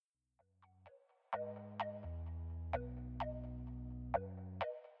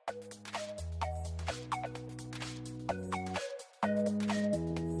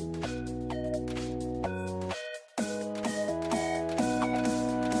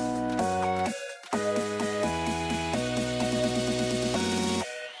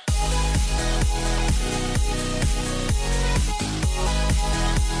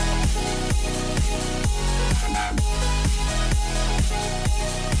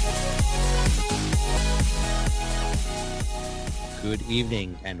Good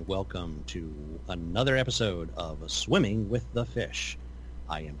evening and welcome to another episode of Swimming with the Fish.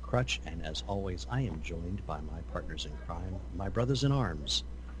 I am Crutch, and as always, I am joined by my partners in crime, my brothers in arms.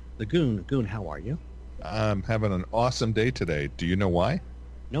 The Goon. Goon, how are you? I'm having an awesome day today. Do you know why?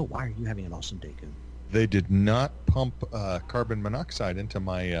 No, why are you having an awesome day, Goon? They did not pump carbon monoxide into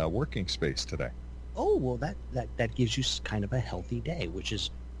my working space today. Oh, well, that gives you kind of a healthy day, which is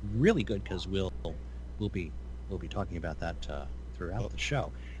really good because we'll be talking about that throughout the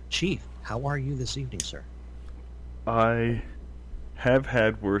show. Chief, how are you this evening, sir? I have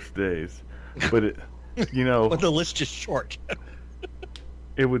had worse days, but but the list is short.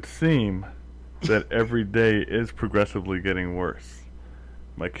 It would seem that every day is progressively getting worse.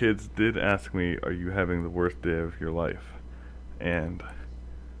 My kids did ask me, "Are you having the worst day of your life?" And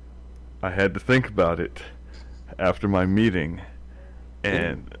I had to think about it after my meeting,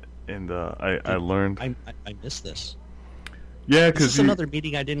 and I learned. I missed this. Yeah, Is because this another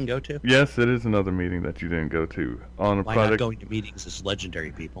meeting I didn't go to? Yes, it is another meeting that you didn't go to on a Why product. not going to meetings is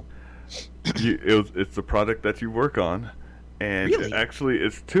legendary, people. It's the product that you work on, and Really? actually,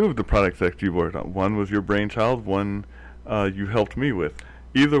 it's two of the products that you worked on. One was your brainchild. One you helped me with.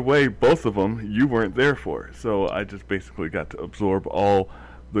 Either way, both of them you weren't there for. So I just basically got to absorb all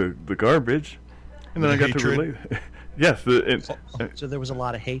the garbage, and then I got hatred? to relate. Yes. So there was a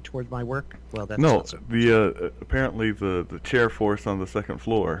lot of hate towards my work? Well, that's No, not so. apparently the chair force on the second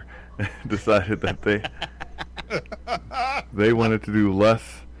floor decided that they wanted to do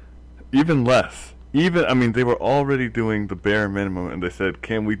less. Even, I mean, they were already doing the bare minimum, and they said,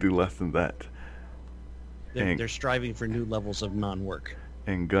 can we do less than that? They're striving for new levels of non-work.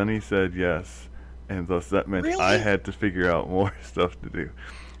 And Gunny said yes, and thus that meant Really? I had to figure out more stuff to do.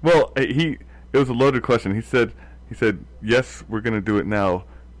 Well, it was a loaded question. He said, yes, we're going to do it now,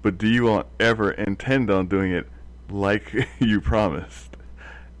 but do you ever intend on doing it like you promised?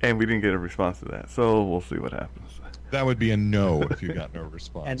 And we didn't get a response to that, so we'll see what happens. That would be a no if you got no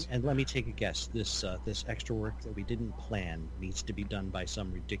response. And let me take a guess. This extra work that we didn't plan needs to be done by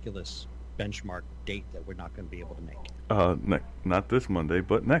some ridiculous benchmark date that we're not going to be able to make. Not this Monday,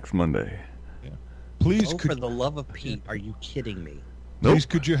 but next Monday. Please, For the love of Pete, are you kidding me? please,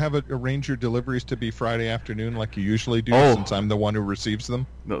 could you have arrange your deliveries to be Friday afternoon like you usually do, Oh. since I'm the one who receives them?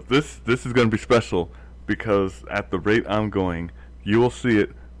 No, this is going to be special because at the rate I'm going, you will see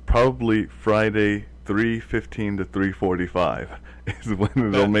it probably Friday 3:15 to 3:45 is when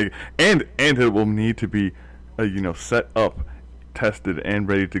it'll make, and it will need to be, set up, tested, and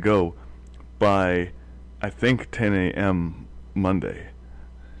ready to go by, I think 10 a.m. Monday.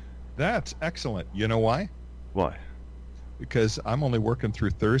 That's excellent. You know why? Why? Because I'm only working through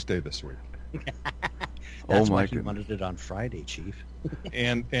Thursday this week. That's my why he goodness. wanted it on Friday, Chief.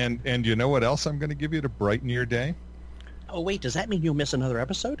 And you know what else I'm going to give you to brighten your day? Oh, wait, does that mean you'll miss another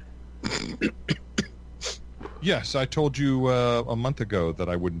episode? Yes, I told you a month ago that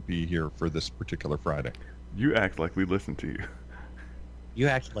I wouldn't be here for this particular Friday. You act like we listen to you. You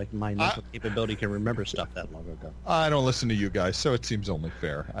act like my mental capability can remember stuff that long ago. I don't listen to you guys, so it seems only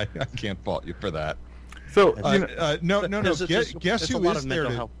fair. I can't fault you for that. So, No. There's Guess a who lot is of there?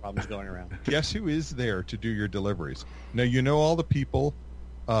 mental health problems going around. Guess who is there to do your deliveries? Now you know all the people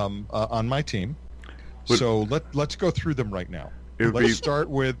on my team, so let's go through them right now. it would Let's be start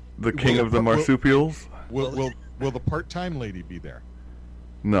with the king of the marsupials? Will the part-time lady be there?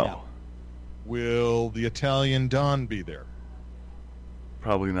 No, No. Will the Italian Don be there?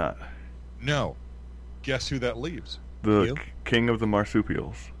 probably not. No. Guess who that leaves? The You? king of the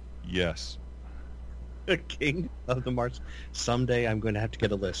marsupials. Yes. The king of the Mars. Someday I'm going to have to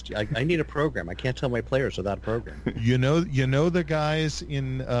get a list. I need a program. I can't tell my players without a program. You know the guys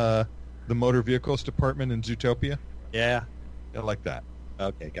in the motor vehicles department in Zootopia? Yeah. They're like that.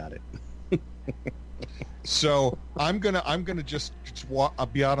 Okay, got it. So I'm gonna just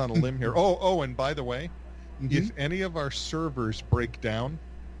be out on a limb here. Oh, and by the way, if any of our servers break down,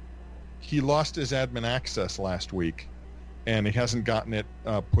 he lost his admin access last week, and he hasn't gotten it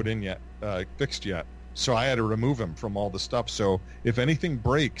put in yet, fixed yet. So I had to remove him from all the stuff. So if anything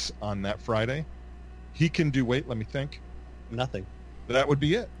breaks on that Friday, he can do. Wait, let me think. Nothing. That would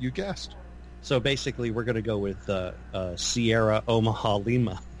be it. You guessed. So basically, we're going to go with Sierra Omaha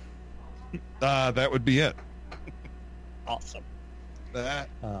Lima. That would be it. Awesome. That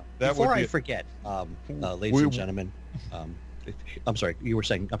Before would be I it. forget, ladies and gentlemen, I'm sorry. You were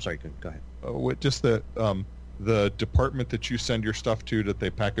saying. I'm sorry. Go ahead. Just the department that you send your stuff to, that they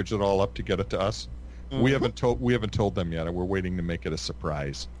package it all up to get it to us. Mm-hmm. We haven't told them yet. We're waiting to make it a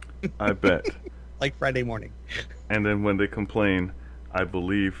surprise. I bet. Like Friday morning. And then when they complain, I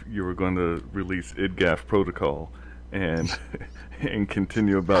believe you were going to release IDGAF protocol, and and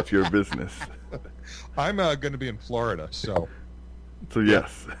continue about your business. I'm going to be in Florida, so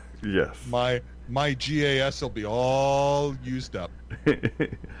yes. my GAS will be all used up.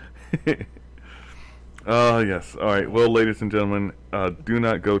 Yes. All right. Well, ladies and gentlemen, do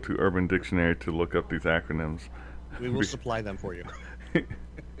not go to Urban Dictionary to look up these acronyms. We will supply them for you.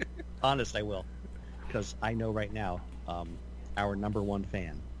 Honest, I will. Because I know right now, our number one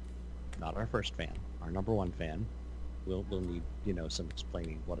fan, not our first fan, our number one fan, will need, some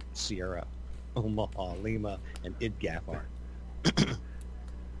explaining what Sierra, Omaha, Lima, and IDGAF are.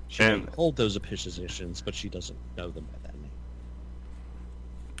 She may hold those positions, but she doesn't know them by that name.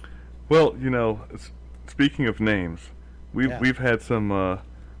 Well, speaking of names, we've had some,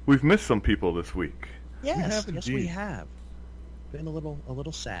 we've missed some people this week. Yes, we have. Been a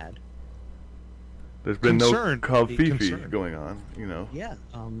little sad. There's been no Covfefe going on, Yeah,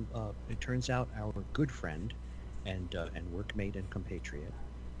 it turns out our good friend and workmate and compatriot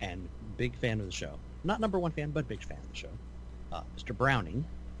and big fan of the show, not number one fan, but big fan of the show, Mr. Browning,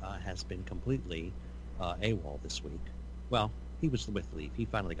 has been completely AWOL this week. Well, he was with leave. He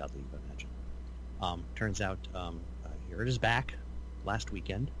finally got leave, I imagine. Turns out he hurt his back last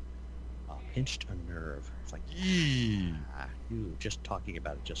weekend. Pinched a nerve. It's like, just talking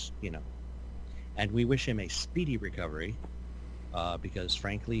about it, And we wish him a speedy recovery, because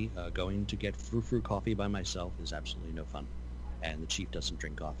frankly, going to get frou-frou coffee by myself is absolutely no fun. And the chief doesn't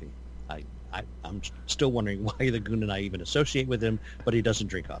drink coffee. I'm still wondering why the goon and I even associate with him, but he doesn't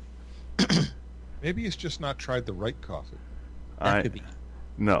drink coffee. Maybe he's just not tried the right coffee. That could be.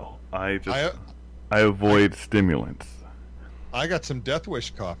 No, I avoid stimulants. I got some Death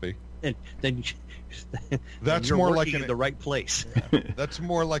Wish coffee. And then that's you're more like in the right place. That's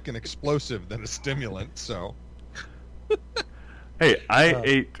more like an explosive than a stimulant. So, hey, I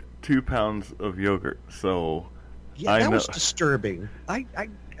ate 2 pounds of yogurt, so that was disturbing. I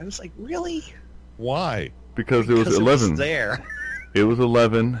was like, really? Why? Because it was 11. It was there. It was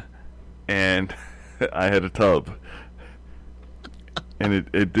 11, and I had a tub, and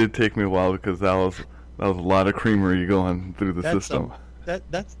it did take me a while because that was a lot of creamery going through the system.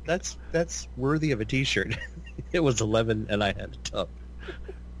 That's worthy of a T-shirt. It was 11, and I had a tub.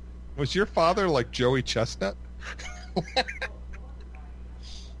 Was your father like Joey Chestnut?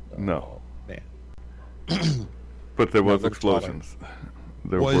 No, man. But there was explosions.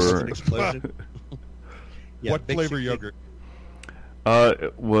 There were an explosion. What flavor yogurt?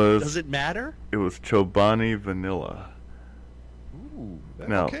 It was. Does it matter? It was Chobani vanilla. Ooh,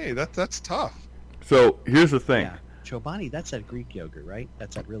 now, okay, that's tough. So here's the thing. Yeah. Chobani, that's that Greek yogurt, right?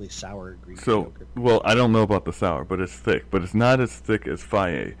 That's that really sour Greek yogurt. Well, I don't know about the sour, but it's thick. But it's not as thick as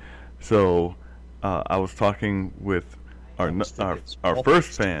Faye. So I was talking with our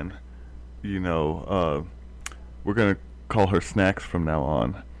first fan. We're gonna call her Snacks from now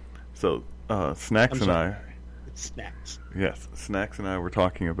on. So Snacks and I. It's Snacks. Yes, Snacks and I were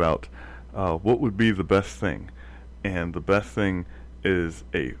talking about what would be the best thing, and the best thing is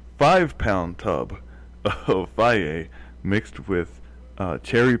a 5-pound tub of Faye mixed with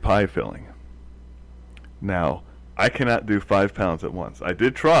cherry pie filling. Now, I cannot do 5 pounds at once. I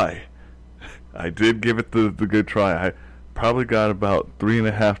did try. I did give it the good try. I probably got about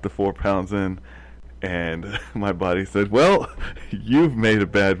 3.5 to 4 pounds in, and my body said, "Well, you've made a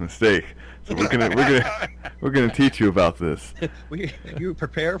bad mistake. So we're gonna teach you about this." You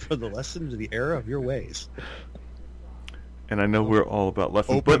prepare for the lesson to the error of your ways. And I know we're all about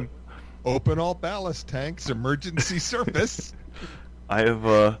lessons, Open all ballast tanks, emergency surface. I've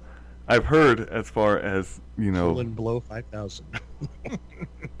heard, as far as below 5,000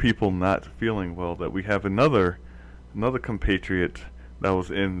 people not feeling well, that we have another compatriot that was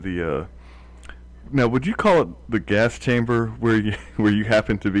in the. Now, would you call it the gas chamber where you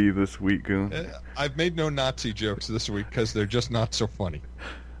happen to be this week, Goon? I've made no Nazi jokes this week because they're just not so funny.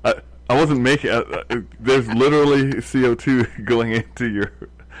 I wasn't making. There's literally CO2 going into your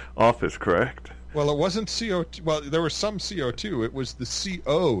office, correct? Well, it wasn't CO2. Well, there was some CO2. It was the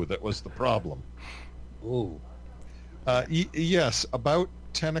CO that was the problem. Ooh. Yes, about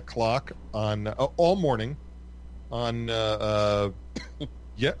 10 o'clock on all morning on, I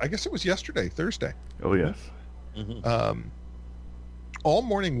guess it was yesterday, Thursday. Oh, yes. Mm-hmm. All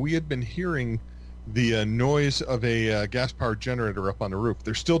morning we had been hearing the noise of a gas-powered generator up on the roof.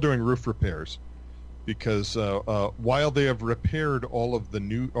 They're still doing roof repairs because while they have repaired all of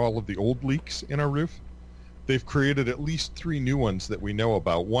the old leaks in our roof, they've created at least 3 new ones that we know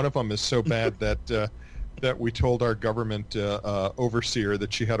about. One of them is so bad that we told our government overseer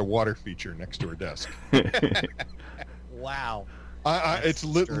that she had a water feature next to her desk. Wow. It's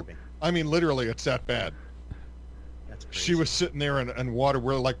literally, it's that bad. she was sitting there in water.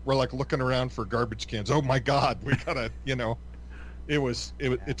 We're like looking around for garbage cans. Oh my God, we gotta,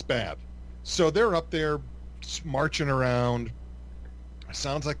 it's bad. So they're up there marching around.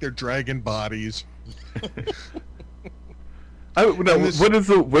 Sounds like they're dragging bodies. What is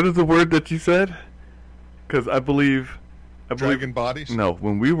the word that you said? Because I believe dragging bodies. No,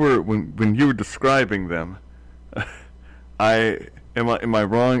 when you were describing them, am I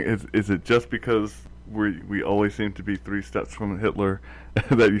wrong? Is it just because we always seem to be 3 steps from Hitler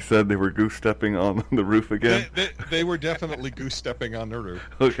that you said they were goose stepping on the roof again? They were definitely goose stepping on the roof.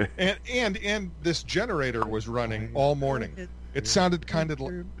 Okay. And this generator was running all morning. It sounded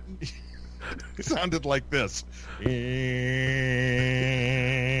like this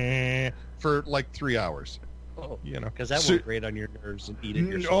for like 3 hours. Oh, because that won't grate on your nerves and eat it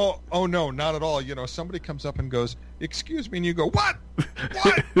yourself. Oh no, not at all. Somebody comes up and goes, "Excuse me," and you go, "What?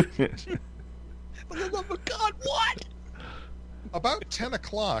 What?" For the love of God, what? About 10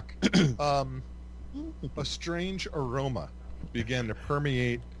 o'clock, a strange aroma began to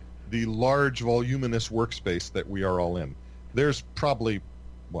permeate the large, voluminous workspace that we are all in. There's probably,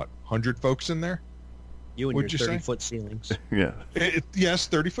 100 folks in there? You and your 30-foot ceilings. Yeah. Yes,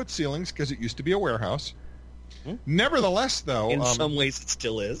 30-foot ceilings, because it used to be a warehouse. Nevertheless, though... In some ways, it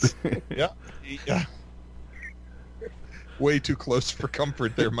still is. Yeah. Way too close for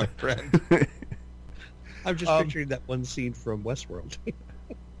comfort there, my friend. I'm just picturing that one scene from Westworld.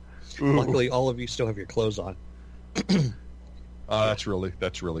 Luckily, all of you still have your clothes on. That's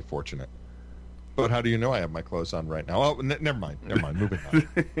really fortunate. But how do you know I have my clothes on right now? Oh, never mind. Moving on.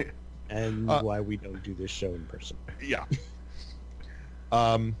 And why we don't do this show in person. Yeah.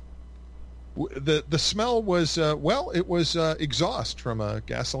 The smell was it was exhaust from a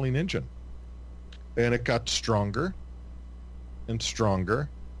gasoline engine, and it got stronger, and stronger,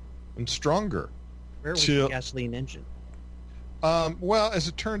 and stronger. Where was the gasoline engine? Well, as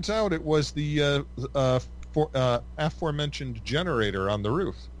it turns out, it was the aforementioned generator on the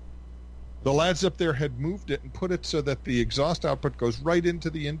roof. The lads up there had moved it and put it so that the exhaust output goes right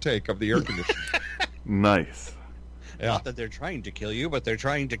into the intake of the air conditioner. Nice. Yeah. Not that they're trying to kill you, but they're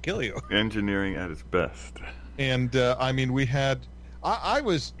trying to kill you. Engineering at its best. And, we had... I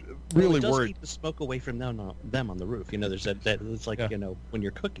was really it does worried. Keep the smoke away from them on the roof. There's that it's like, when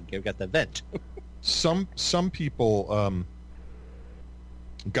you're cooking, you've got the vent. Some people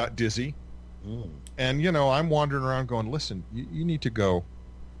got dizzy. And, I'm wandering around going, listen, you need to go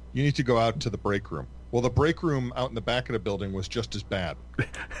out to the break room. Well, the break room out in the back of the building was just as bad.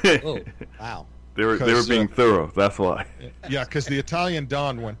 Oh, wow. They were being thorough, that's why. Yeah, because the Italian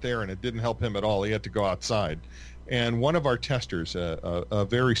Don went there, and it didn't help him at all. He had to go outside. And one of our testers, a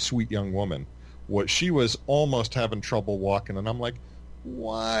very sweet young woman, she was almost having trouble walking, and I'm like,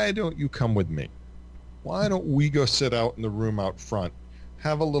 why don't you come with me? Why don't we go sit out in the room out front,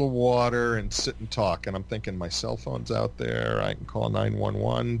 have a little water, and sit and talk? And I'm thinking, my cell phone's out there. I can call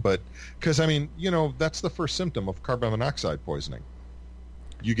 911. But because, that's the first symptom of carbon monoxide poisoning.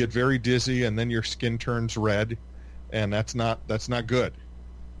 You get very dizzy, and then your skin turns red, and that's not good.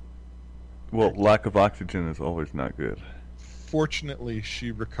 Well, lack of oxygen is always not good. Fortunately,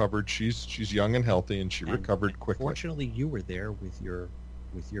 she recovered. She's young and healthy, and she recovered quickly. Fortunately, you were there with your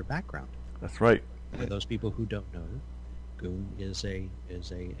background. That's right. For those people who don't know, Goon is an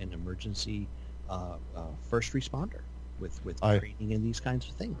emergency first responder with training in these kinds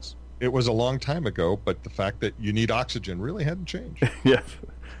of things. It was a long time ago, but the fact that you need oxygen really hadn't changed. Yes,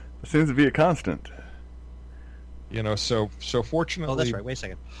 it seems to be a constant. So fortunately. Oh, that's right. Wait a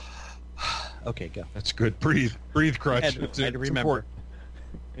second. Okay, go. That's good. Breathe, Crutch. I had to remember.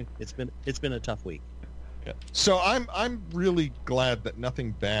 It's been a tough week. Yeah. So I'm really glad that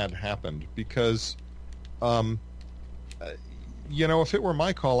nothing bad happened because, if it were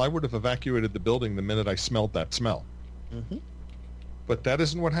my call, I would have evacuated the building the minute I smelled that smell. Mm-hmm. But that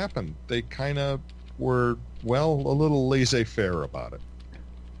isn't what happened. They kind of were, a little laissez-faire about it.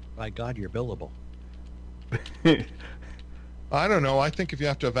 By God, you're billable. I don't know. I think if you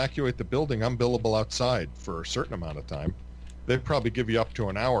have to evacuate the building, I'm billable outside for a certain amount of time. They'd probably give you up to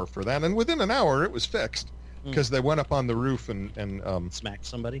an hour for that. And within an hour, it was fixed because they went up on the roof and smacked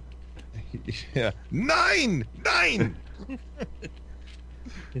somebody? Yeah. Nine!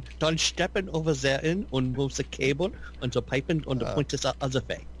 Dann steppen over there in und muss the cable und the pipen und the point is other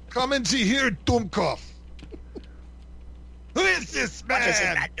way. Come Sie here, Dummkopf! Who is this man? What is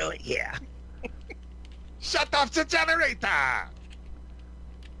he not doing here? Shut off the generator!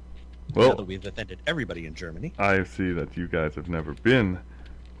 Well, we've offended everybody in Germany. I see that you guys have never been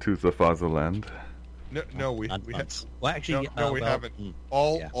to the fatherland. No, we haven't. Well, actually, we haven't.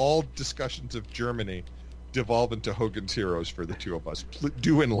 All discussions of Germany devolve into Hogan's Heroes for the two of us.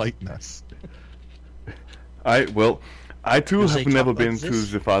 Do enlighten us. I too Will they have never talk been like to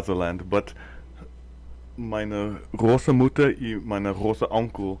this? the Fatherland, but meine große Mutter and meine große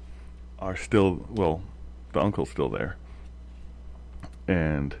Onkel are still, well, the uncle's still there.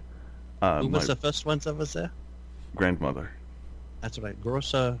 And Who my was the first ones of us there? grandmother. That's what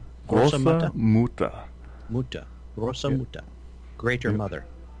Grossa Große Mutter? Mutter. Grossa Yeah. Mutter. Greater Yeah. mother.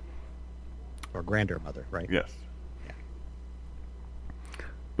 Or grander mother, right? Yes. Yeah.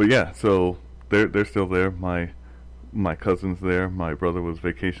 But yeah, so they're still there. My cousin's there. My brother was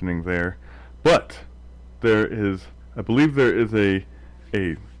vacationing there. But I believe there is a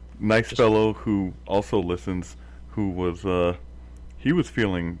nice fellow who also listens, who was he was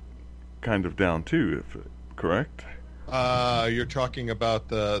feeling kind of down too, correct? You're talking about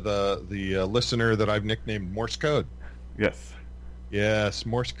the listener that I've nicknamed Morse Code. Yes. Yes,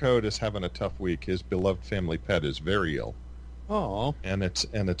 Morse Code is having a tough week. His beloved family pet is very ill, Oh. and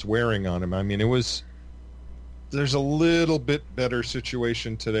it's wearing on him. I mean, there's a little bit better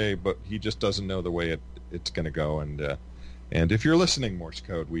situation today, but he just doesn't know the way it's going to go. And if you're listening, Morse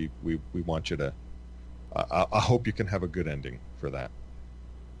Code, we want you to. I hope you can have a good ending for that.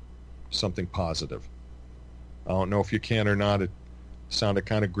 Something positive. I don't know if you can or not. It sounded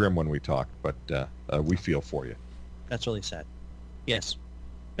kind of grim when we talked, but we feel for you. That's really sad. Yes.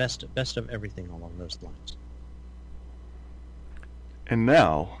 Best of everything along those lines. And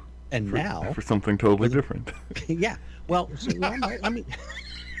now And for something totally with- different. yeah. Well, so, I mean,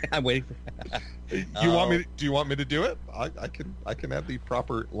 I'm waiting for. Do you want me to do it? I can add the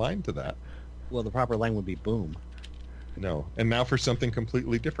proper line to that. Well, the proper line would be boom. No. And now for something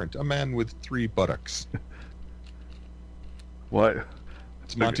completely different. A man with 3 buttocks. What?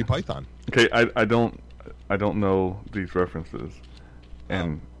 It's Monty Python. Okay, I don't know these references.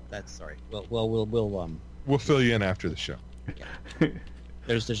 And That's sorry. Well, we'll We'll fill you in after the show.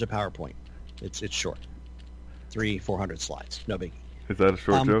 There's a PowerPoint. It's short. 400 slides. No biggie. is that a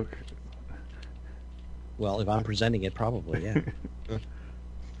short joke? Well, if I'm presenting it, probably, yeah.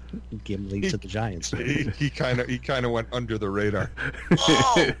 Gimli to the Giants. He kind of went under the radar.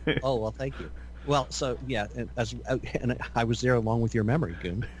 Oh, well, thank you. Well, so yeah, and I was there along with your memory,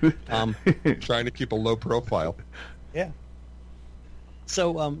 Goon. Trying to keep a low profile. Yeah.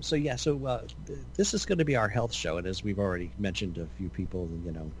 So this is going to be our health show, and as we've already mentioned to a few people,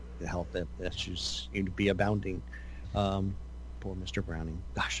 the health issues seem to be abounding. Poor Mr. Browning.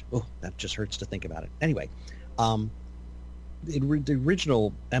 Gosh, that just hurts to think about it. Anyway, the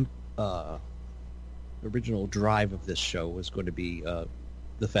original drive of this show was going to be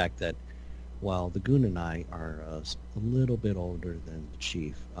the fact that while the Goon and I are a little bit older than the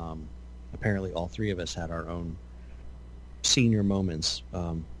Chief, apparently all 3 of us had our own senior moments.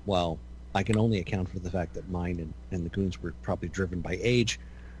 While I can only account for the fact that mine and the Goons were probably driven by age,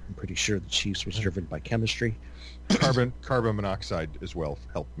 I'm pretty sure the Chief's was driven by chemistry. Carbon monoxide as well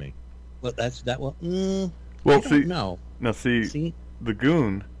helped me. Well, that's that. Well, Well, I don't know. Now see, the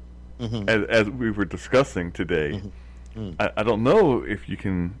Goon, Mhm. as we were discussing today, Mhm. I don't know if you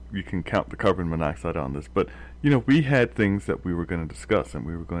can count the carbon monoxide on this, but we had things that we were going to discuss, and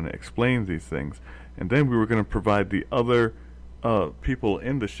we were going to explain these things, and then we were going to provide the other people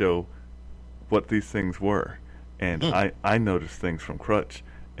in the show what these things were. And I noticed things from Crutch,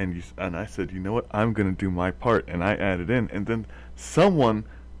 and I said, you know what, I'm going to do my part, and I added in, and then someone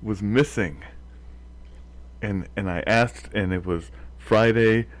was missing, and I asked, and it was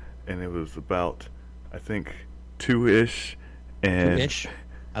Friday, and it was about, I think, 2-ish, and 2-ish.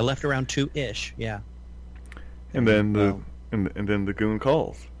 I left around 2-ish. Yeah. and then Well, and then the Goon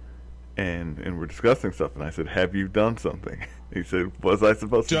calls, and we're discussing stuff, and I said, have you done something? He said, was I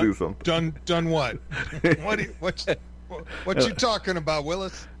supposed to do something? Done what? What you talking about,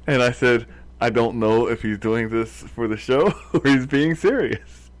 Willis? And I said, I don't know if he's doing this for the show or he's being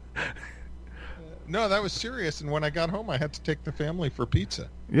serious. No, that was serious. And when I got home, I had to take the family for pizza.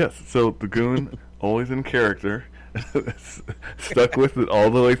 Yes, so the Goon, always in character, stuck with it all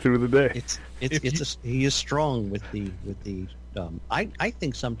the way through the day. he is strong with the I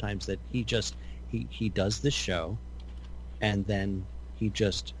think sometimes that he does this show, and then he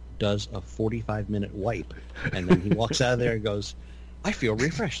just does a 45-minute wipe, and then he walks out of there and goes, I feel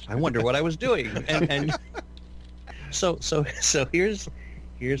refreshed. I wonder what I was doing. And so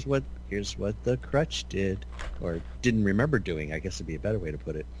here's what the Crutch did, or didn't remember doing, I guess would be a better way to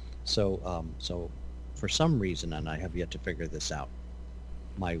put it. So for some reason, and I have yet to figure this out,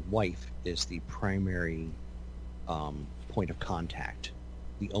 my wife is the primary point of contact,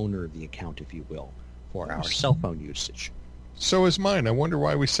 the owner of the account, if you will, for our cell phone usage. So is mine. I wonder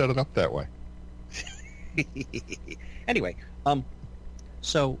why we set it up that way. Anyway,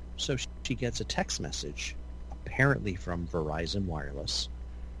 so she gets a text message, apparently from Verizon Wireless.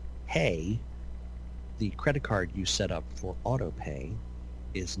 Hey, the credit card you set up for auto pay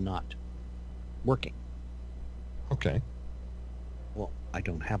is not working. Okay. Well, I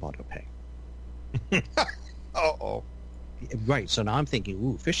don't have auto pay. Uh-oh. Right. So now I'm thinking,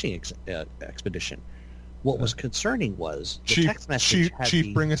 ooh, fishing expedition. What was concerning was the text message had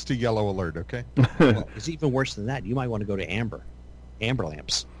Chief, bring us to yellow alert, okay? Well, it's even worse than that. You might want to go to Amber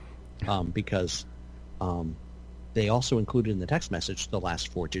Lamps, because they also included in the text message the last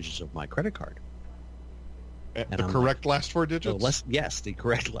 4 digits of my credit card. The correct last 4 digits? Yes, the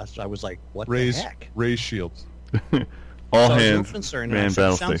correct last. I was like, what the heck? Raise shields. All so hands, concerned, man, said,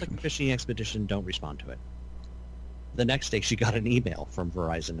 battle sounds station. like a fishing expedition. Don't respond to it. The next day, she got an email from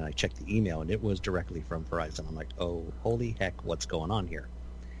Verizon, and I checked the email, and it was directly from Verizon. I'm like, oh, holy heck, what's going on here?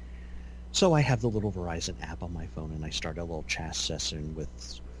 So I have the little Verizon app on my phone, and I start a little chat session with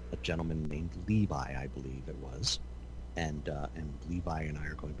a gentleman named Levi, I believe it was. And Levi and I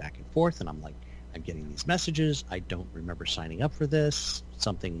are going back and forth, and I'm like, I'm getting these messages. I don't remember signing up for this.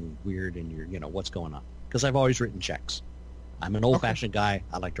 Something weird in your, what's going on? Because I've always written checks. I'm an old-fashioned guy.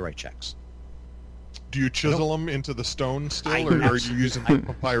 I like to write checks. Do you chisel them into the stone still, or are you using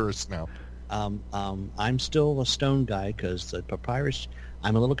papyrus now? I'm still a stone guy because the papyrus,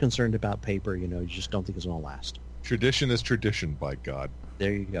 I'm a little concerned about paper. You just don't think it's going to last. Tradition is tradition, by God.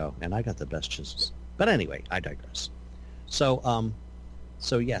 There you go. And I got the best chisels. But anyway, I digress. So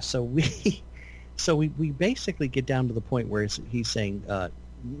we basically get down to the point where he's saying,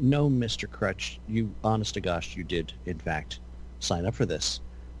 no, Mr. Crutch, you, honest to gosh, you did, in fact, sign up for this.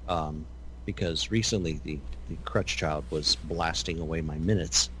 Because recently the Crutch child was blasting away my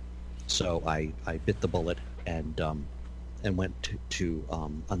minutes. So I bit the bullet and went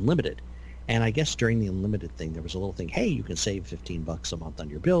to unlimited. And I guess during the unlimited thing, there was a little thing, hey, you can save $15 a month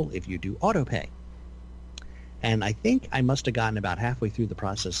on your bill if you do auto pay. And I think I must have gotten about halfway through the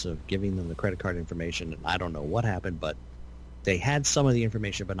process of giving them the credit card information. And I don't know what happened, but they had some of the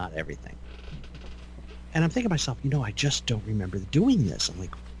information, but not everything. And I'm thinking to myself, I just don't remember doing this. I'm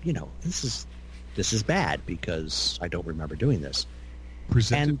like, this is bad because I don't remember doing this.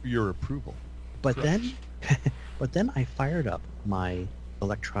 Presented for your approval. But then I fired up my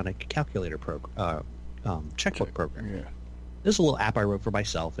electronic calculator checkbook program. Yeah. This is a little app I wrote for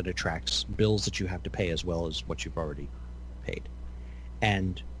myself. It tracks bills that you have to pay as well as what you've already paid.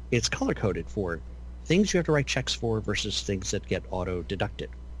 And it's color-coded for things you have to write checks for versus things that get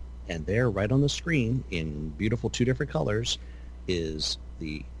auto-deducted. And there, right on the screen, in beautiful 2 different colors, is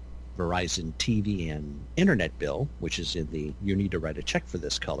the Verizon TV and Internet bill, which is in the, you need to write a check for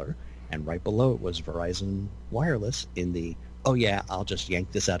this color. And right below it was Verizon Wireless in the, oh yeah, I'll just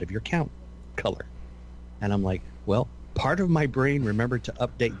yank this out of your account color. And I'm like, well, part of my brain remembered to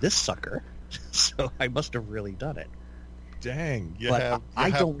update this sucker, so I must have really done it. Dang, I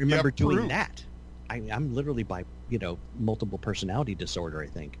don't remember doing that. I'm literally by, multiple personality disorder, I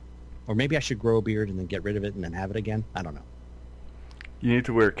think. Or maybe I should grow a beard and then get rid of it and then have it again. I don't know. You need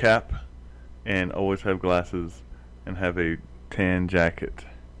to wear a cap and always have glasses and have a tan jacket.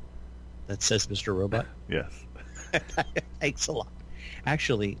 That says Mr. Robot? Yes. Thanks a lot.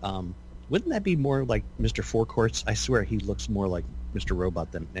 Actually, wouldn't that be more like Mr. Forecourts? I swear he looks more like Mr.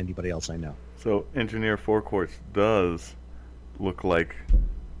 Robot than anybody else I know. So Engineer Forecourts does look like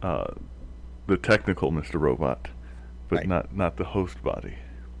the technical Mr. Robot, but right. not the host body.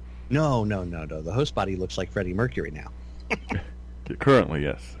 No. The host body looks like Freddie Mercury now. Currently,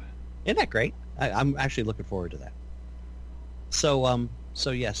 yes. Isn't that great? I'm actually looking forward to that. So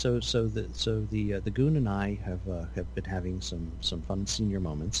the Goon and I have been having some fun senior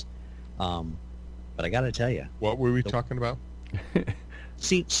moments, but I got to tell you, what were we talking about?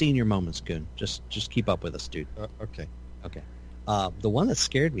 Senior moments, Goon. Just keep up with us, dude. Okay. The one that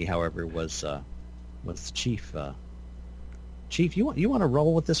scared me, however, was Chief. Chief, you want to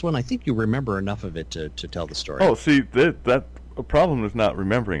roll with this one? I think you remember enough of it to tell the story. Oh, see, that problem is not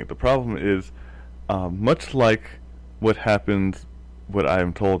remembering it. The problem is much like what happens, what I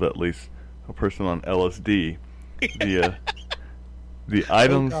am told at least, a person on LSD. The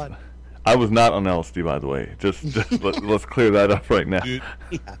items. Oh, God. I was not on LSD, by the way. Just let's clear that up right now. Dude,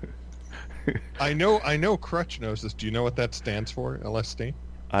 Yeah. I know Crutch knows this. Do you know what that stands for, LSD?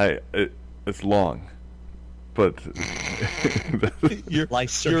 It's long, but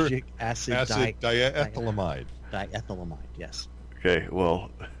Lysergic acid diethylamide. Diethylamide, yes. okay. Well,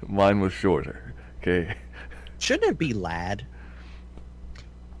 mine was shorter. Okay. Shouldn't it be LAD?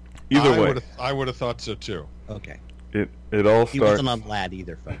 Either way, I would have thought so too. Okay. it all He starts. wasn't on LAD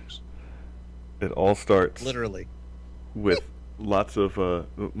either, folks. it all starts Literally. with lots of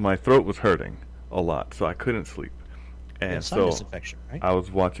my throat was hurting a lot, so I couldn't sleep. And so sinus infection, right? I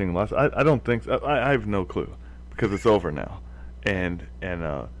was watching lots. I don't think so. I have no clue because it's over now. And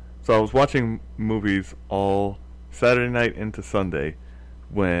so I was watching movies all Saturday night into Sunday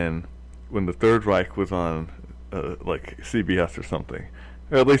when the Third Reich was on like CBS or something.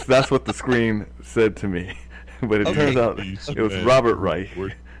 Or at least that's what the screen said to me. But it turns out it was Robert Reich.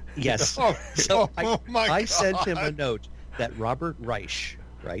 Yes. So I sent him a note that Robert Reich,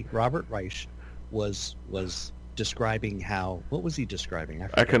 right? Robert Reich was describing how, what was he describing? I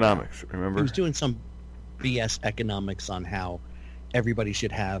forget. Economics, remember? He was doing some BS economics on how everybody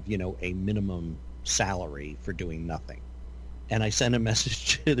should have, a minimum salary for doing nothing. And I sent a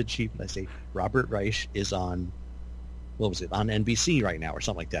message to the chief and I say, Robert Reich is on, what was it, on NBC right now or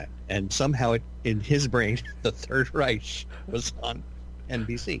something like that. And somehow in his brain, the Third Reich was on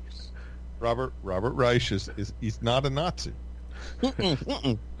NBC. Robert Reich he's not a Nazi.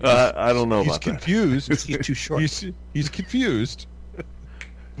 I don't know He's about confused. He's too short. He's confused,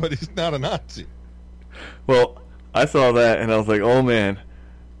 but he's not a Nazi. that. Well, I saw that and I was like, oh man,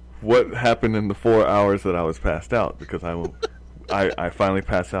 what happened in the 4 hours that I was passed out? Because I finally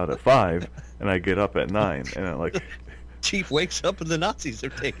pass out at 5 and I get up at 9 and I'm like, Chief wakes up and the Nazis are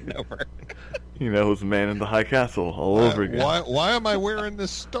taking over. it was Man in the High Castle all over again. Why am I wearing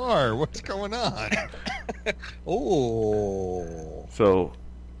this star? What's going on? Oh. So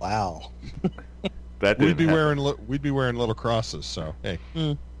Wow. that We'd be happen. wearing little crosses. So hey,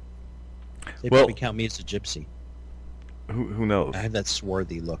 They Well- probably count me as a gypsy. Who knows? I have that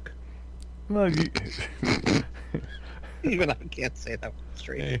swarthy look. Well, Even I can't say that with a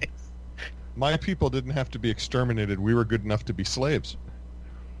straight Hey. face. my people didn't have to be exterminated. We were good enough to be slaves.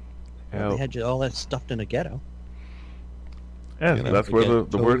 They had you all that stuffed in a ghetto. yeah, you know, that's where again,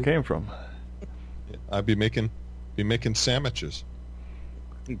 the word came from. I'd be making sandwiches.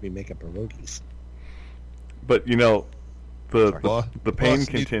 You'd be making pierogies. But Well, the pain well,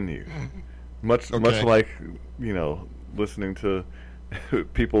 continued. Much Okay. like listening to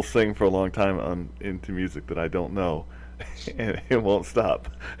people sing for a long time into music that I don't know, and it won't stop.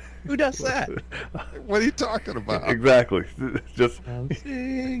 Who does that? What are you talking about? Exactly. Just I'm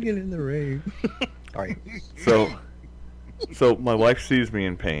singing in the rain. All right. so my wife sees me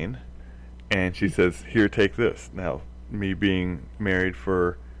in pain, and she says, "Here, take this." Now, me being married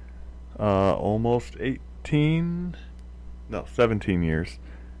for almost 17 years,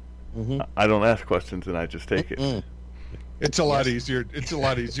 Mm-hmm. I don't ask questions and I just take it. Mm. It's a lot easier. It's a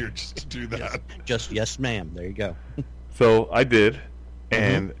lot easier just to do that. Just yes, ma'am. There you go. So I did,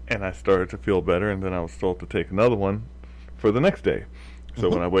 and I started to feel better, and then I was told to take another one for the next day. So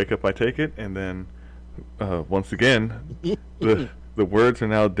when I wake up, I take it, and then once again, the words are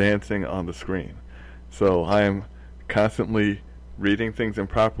now dancing on the screen. So I am constantly reading things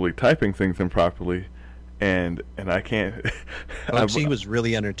improperly, typing things improperly, and I can't. Bugsy was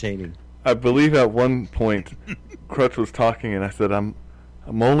really entertaining. I believe at one point, Crutch was talking, and I said, "I'm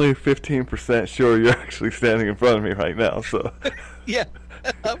only 15% sure you're actually standing in front of me right now." So Yeah.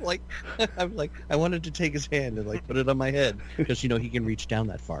 I'm like, I wanted to take his hand and put it on my head because he can reach down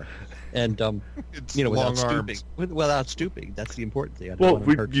that far, and It's without long stooping. arms. Without stooping, that's the important thing. I don't Well, want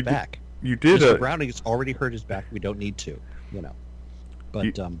to hurt his you did- back. you did Mr. Browning has already hurt his back. We don't need to, But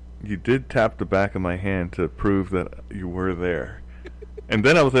you did tap the back of my hand to prove that you were there, and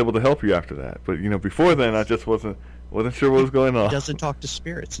then I was able to help you after that. But before then, I just wasn't sure what was going on. he doesn't talk to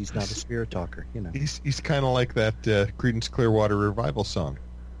spirits. He's not a spirit talker. He's kind of like that Creedence Clearwater Revival song.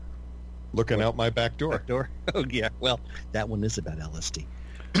 Looking out my back door. Back door. Oh yeah. Well, that one is about LSD.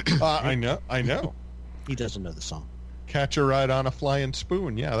 I know. He doesn't know the song. Catch a ride on a flying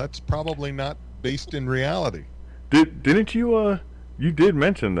spoon. Yeah, that's probably not based in reality. Didn't you? You did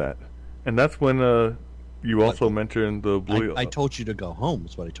mention that, and that's when you also mentioned the blue. I told you to go home.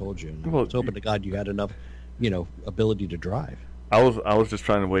 Is what I told you. And I Well, was hoping to God you had enough, ability to drive. I was just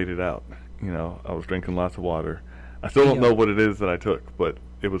trying to wait it out. I was drinking lots of water. I still don't Yeah. know what it is that I took, but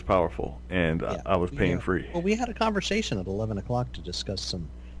it was powerful, and Yeah. I was pain Yeah. free. Well, we had a conversation at 11 o'clock to discuss some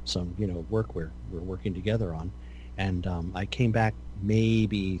work we're working together on, and I came back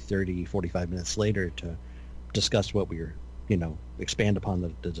maybe 30, 45 minutes later to discuss what we were, expand upon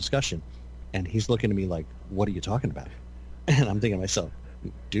the discussion, and he's looking at me like, "What are you talking about?" And I'm thinking to myself,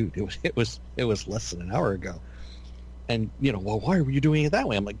 "Dude, it was less than an hour ago." And well, why were you doing it that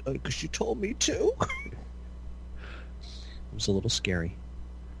way? I'm like, "Because you told me to." It was a little scary.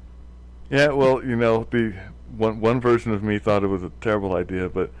 Yeah, well, the one version of me thought it was a terrible idea,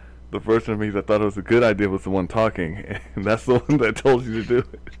 but the version of me that thought it was a good idea was the one talking, and that's the one that told you to do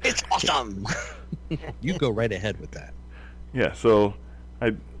it. It's awesome. You go right ahead with that. Yeah, so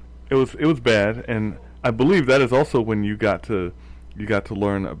it was bad, and I believe that is also when you got to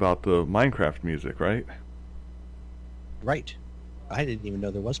learn about the Minecraft music, right? Right. I didn't even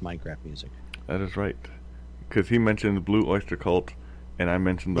know there was Minecraft music. That is right, because he mentioned Blue Oyster Cult, and I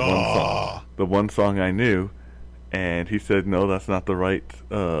mentioned the one song I knew, and he said, "No, that's not the right.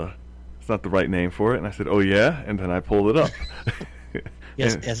 It's not the right name for it." And I said, "Oh yeah," and then I pulled it up.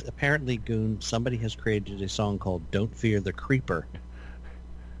 Yes, as apparently, Goon, somebody has created a song called "Don't Fear the Creeper."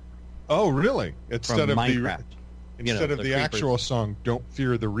 Oh, really? Instead of Minecraft. the actual song "Don't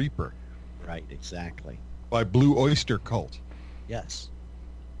Fear the Reaper." Right, exactly. By Blue Oyster Cult. Yes.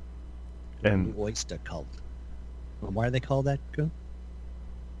 And Blue Oyster Cult. Well, why are they called that, Goon?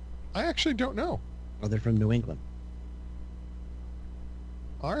 I actually don't know. Oh, they're from New England.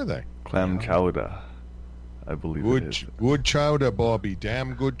 Are they? clam chowder, I believe it is. Good chowder, Bobby.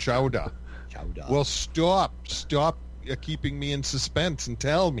 Damn good chowder. Chowder. Well, stop keeping me in suspense and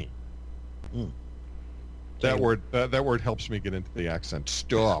tell me. Mm. That word helps me get into the accent.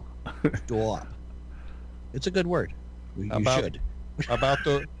 Stop. Stop. It's a good word. You should.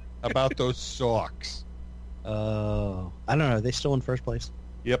 about those socks. Oh, I don't know. Are they still in first place?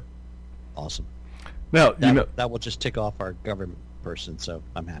 Yep. Awesome. Now That will just tick off our government person, so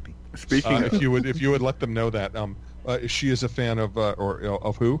I'm happy. Speaking, if you would let them know that she is a fan of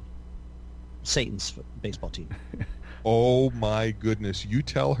of who? Satan's baseball team. Oh my goodness! You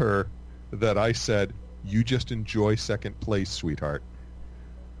tell her that I said you just enjoy second place, sweetheart.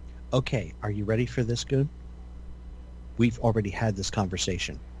 Okay, are you ready for this, Goon? We've already had this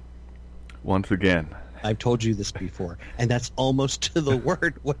conversation. once again, I've told you this before, and that's almost to the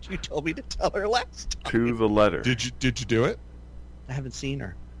word what you told me to tell her last time. to the letter. Did you do it? I haven't seen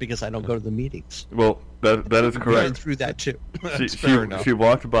her because I don't go to the meetings. Well, that is I've been correct. through that too. She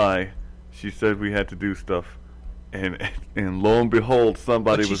walked by. She said we had to do stuff, and lo and behold,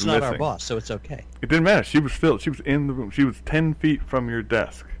 somebody But was she's not missing. our boss, so it's okay. It didn't matter. She was in the room. She was 10 feet from your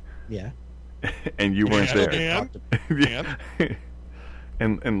desk, Yeah. and you weren't there.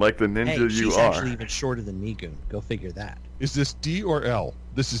 And? and like the ninja Hey, you she's are. actually even shorter than me, Goon. Go figure that. Is this D or L?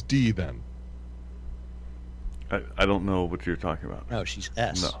 This is D then. I don't know what you're talking about. No, she's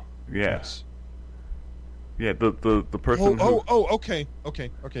S. No. Yeah. Yes. Yeah. The person.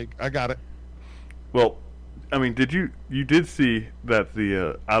 Okay. I got it. Well, I mean, you did see that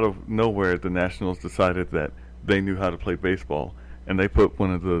the out of nowhere the Nationals decided that they knew how to play baseball, and they put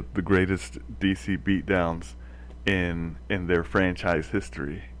one of the greatest DC beatdowns in their franchise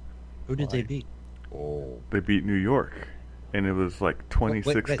history. Who did they beat? Oh. They beat New York, and it was like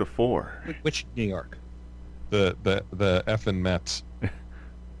 26-4. Which New York? The effing Mets.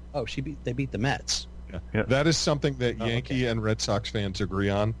 Oh, they beat the Mets. Yeah. That is something that Oh, Yankee okay. and Red Sox fans agree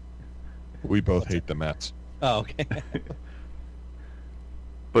on. We both hate the Mets. Oh, okay.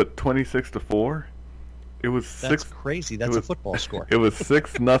 But 26-4, it was That's 6. crazy. That's a football score. It was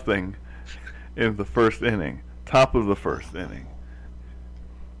 6-0 in the first inning, top of the first inning.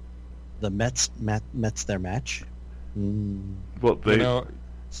 The Mets their match. Mm. Well, they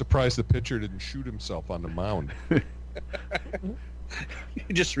Surprised the pitcher didn't shoot himself on the mound.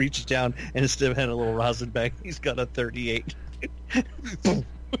 He just reaches down and instead of having a little rosin bag, he's got a 38.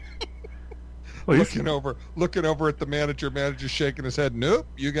 well, looking over at the manager. Manager's shaking his head. Nope,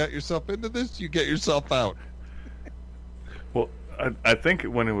 you got yourself into this. You get yourself out. Well, I think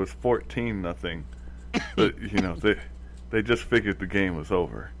when it was 14-0, they just figured the game was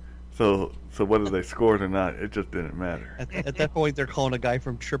over. So whether they scored or not, it just didn't matter. At that point, they're calling a guy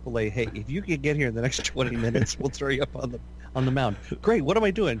from AAA. Hey, if you can get here in the next 20 minutes, we'll throw you up on the mound. Great. What am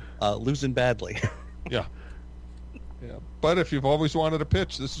I doing? Losing badly. Yeah. But if you've always wanted to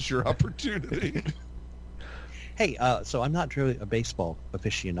pitch, this is your opportunity. Hey, so I'm not really a baseball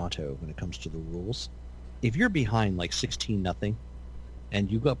aficionado when it comes to the rules. If you're behind like 16-0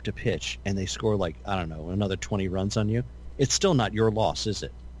 and you go up to pitch and they score like, I don't know, another 20 runs on you, it's still not your loss, is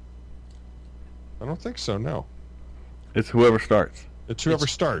it? I don't think so. No, It's whoever starts. it's whoever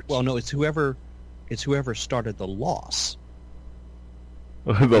starts. Well, no, it's whoever started the loss.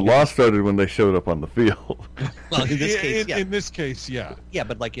 The loss started when they showed up on the field. Well, in this case, yeah. In this case, yeah. Yeah,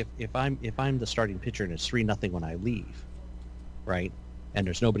 but like if I'm the starting pitcher and it's 3-0 when I leave, right, and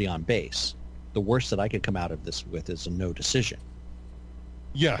there's nobody on base, the worst that I could come out of this with is a no decision.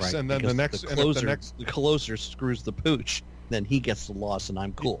 Yes, Right? and then Because the closer screws the pooch, then he gets the loss and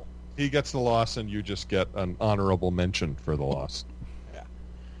I'm cool. he gets the loss, and you just get an honorable mention for the loss.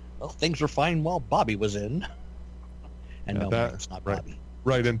 Well, things were fine while Bobby was in, and Yeah, no, that- it's not right. Bobby.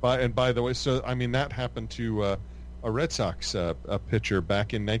 Right, and by the way, so I mean that happened to a Red Sox a pitcher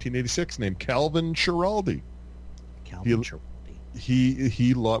back in 1986 named Calvin Schiraldi. Calvin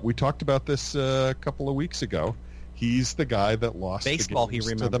Schiraldi. We talked about this a couple of weeks ago. He's the guy that lost baseball. The games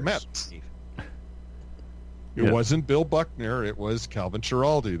He to remembers the Mets. Steve. It wasn't Bill Buckner. It was Calvin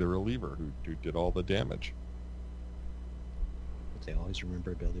Schiraldi, the reliever, who did all the damage. But they always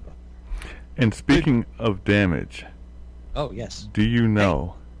remember Billy Buckner. And speaking of damage, oh yes, do you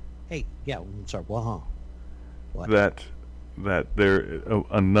know? Hey, yeah. I'm sorry. Well, what? That there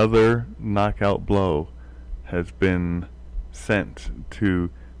another knockout blow has been sent to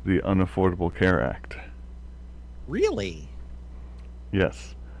the Unaffordable Care Act. Really?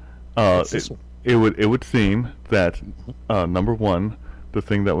 Yes. What's this one? It would seem that number one, the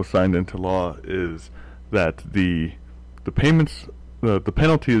thing that was signed into law is that the payments, the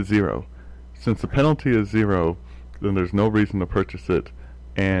penalty is zero. Since the penalty is zero, then there's no reason to purchase it,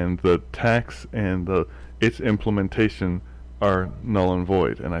 and the tax and its implementation are null and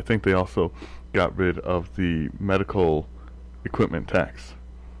void. And I think they also got rid of the medical equipment tax.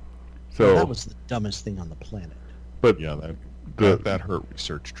 So that was the dumbest thing on the planet. But yeah, that hurt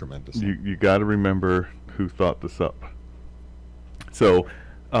research tremendously. You got to remember who thought this up. So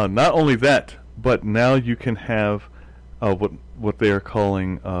not only that, but now you can have what they are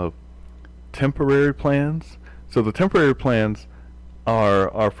calling temporary plans. So the temporary plans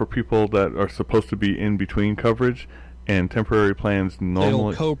are for people that are supposed to be in between coverage, and temporary plans normally the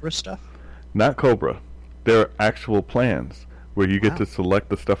old Cobra stuff. Not Cobra. They're actual plans where you get to select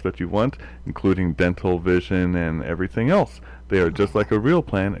the stuff that you want, including dental, vision, and everything else. They are just like a real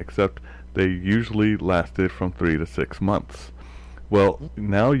plan, except they usually lasted from 3 to 6 months. Well,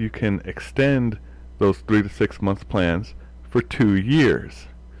 now you can extend those 3 to 6 month plans for 2 years.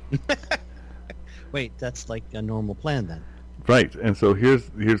 Wait, that's like a normal plan then. Right, and so here's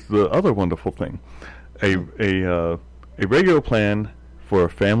the other wonderful thing. A regular plan for a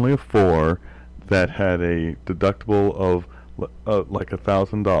family of 4 that had a deductible of like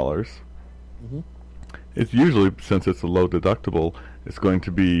 $1,000. Mm-hmm. It's usually, since it's a low deductible, it's going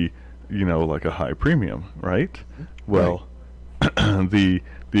to be, like a high premium, right? Mm-hmm. Well, right.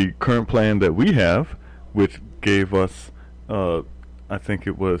 the current plan that we have, which gave us, I think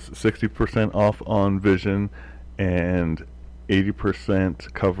it was 60% off on vision and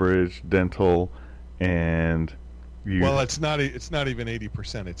 80% coverage dental, and well, it's not even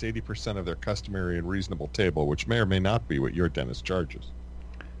 80%. It's 80% of their customary and reasonable table, which may or may not be what your dentist charges.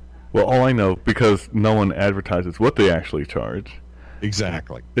 Well, all I know, because no one advertises what they actually charge,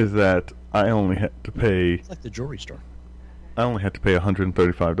 exactly, is that I only had to pay. It's like the jewelry store. I only had to pay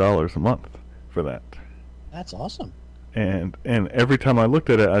 $135 a month for that. That's awesome. And every time I looked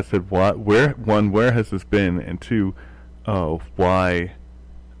at it, I said, "What? Where has this been?" And two, why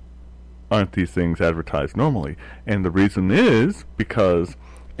aren't these things advertised normally? And the reason is because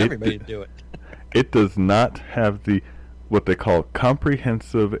everybody do it. It does not have what they call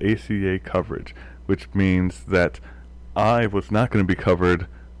comprehensive ACA coverage, which means that I was not going to be covered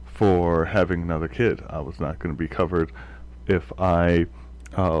for having another kid. I was not going to be covered if I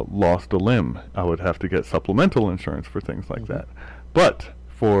lost a limb. I would have to get supplemental insurance for things like that. But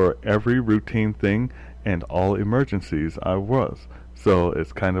for every routine thing and all emergencies, I was. So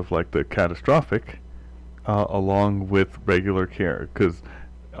it's kind of like the catastrophic along with regular care, because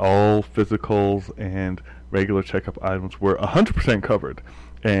all physicals and regular checkup items were 100% covered,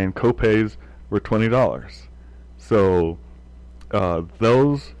 and copays were $20. So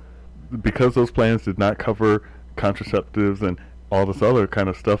because those plans did not cover contraceptives and all this other kind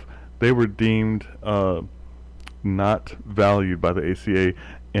of stuff, they were deemed not valued by the ACA,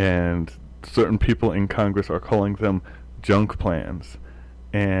 and certain people in Congress are calling them junk plans.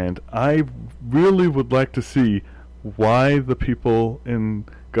 And I really would like to see why the people in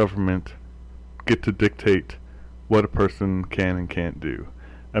government get to dictate what a person can and can't do.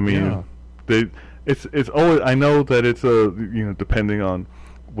 I mean, it's always, I know that it's depending on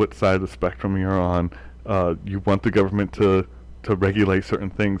what side of the spectrum you're on, you want the government to regulate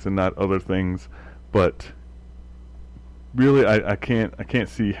certain things and not other things, but really I can't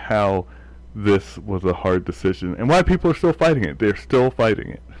see how this was a hard decision and why people are still fighting it. They're still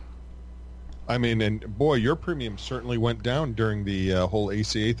fighting it. I mean, and boy, your premium certainly went down during the whole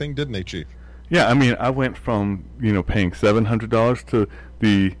ACA thing, didn't they, Chief? Yeah, I mean, I went from paying $700 to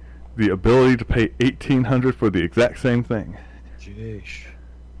the ability to pay $1,800 for the exact same thing. Jeez.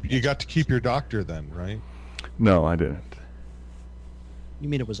 You got to keep your doctor then, right? No, I didn't. You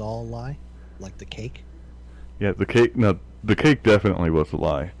mean it was all a lie? Like the cake? Yeah, the cake definitely was a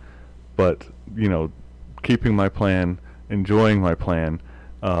lie. But, keeping my plan, enjoying my plan,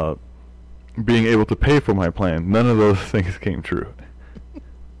 being able to pay for my plan. None of those things came true.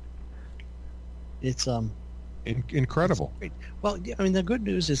 It's Incredible. it's great. Well, yeah, I mean, the good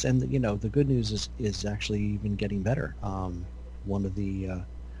news is, and the good news is actually even getting better. One of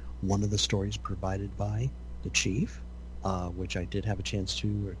the stories provided by the chief, which I did have a chance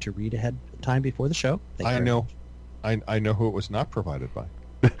to read ahead of time before the show. Thank you I very know. much. I know who it was not provided by.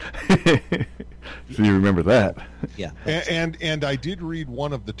 So you remember that? Yeah. And I did read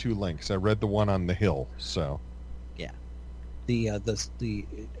one of the two links. I read the one on the Hill. So Yeah. The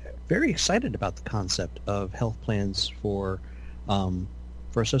very excited about the concept of health plans for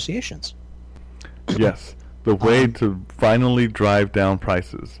associations. Yes, the way to finally drive down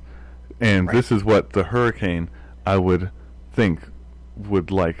prices. And Right. this is what the hurricane, I would think,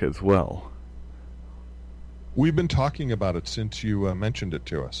 would like as well. we've been talking about it since you mentioned it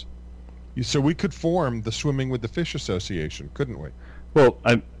to us. So we could form the Swimming with the Fish Association, couldn't we? Well,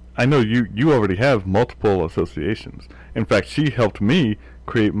 I know you already have multiple associations. In fact, she helped me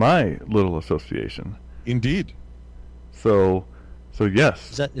create my little association. Indeed. So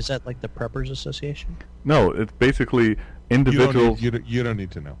yes. Is that like the Preppers Association? No, it's basically individuals. You don't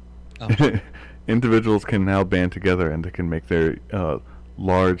need to know. Oh. Individuals can now band together and they can make their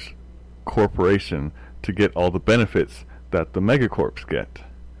large corporation to get all the benefits that the megacorps get.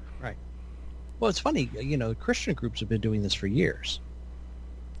 Right. Well, it's funny. Christian groups have been doing this for years.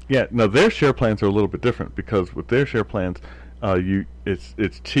 Yeah, now their share plans are a little bit different because with their share plans,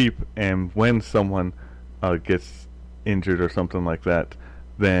 it's cheap, and when someone gets injured or something like that,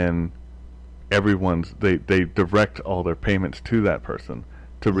 then they direct all their payments to that person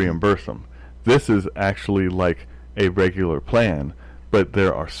to reimburse them. This is actually like a regular plan, but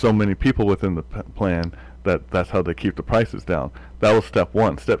there are so many people within the plan that's how they keep the prices down. That was step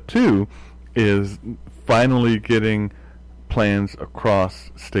one. Step two is finally getting plans across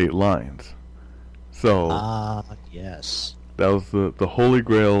state lines. So yes. that was the holy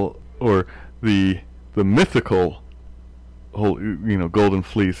grail, or the mythical golden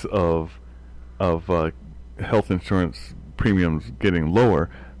fleece of health insurance premiums getting lower,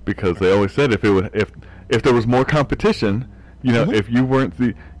 because they always said if there was more competition, if you weren't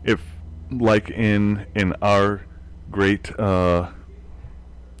if like in our great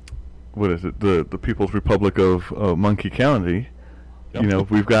what is it, the People's Republic of Monkey County, Yep.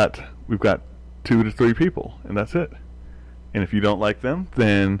 we've got 2 to 3 people, and that's it. And if you don't like them,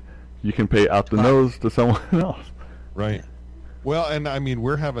 then you can pay out the nose to someone else. Right. Yeah. Well, and I mean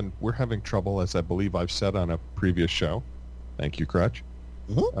we're having trouble, as I believe I've said on a previous show. Thank you, Crutch.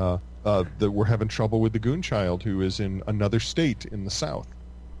 Mhm. That we're having trouble with the Goonchild, who is in another state in the South,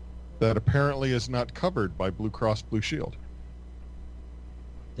 that apparently is not covered by Blue Cross Blue Shield.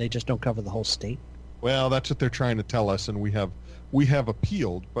 They just don't cover the whole state. Well, that's what they're trying to tell us, and we have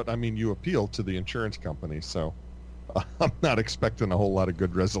appealed. But I mean, you appealed to the insurance company, so I'm not expecting a whole lot of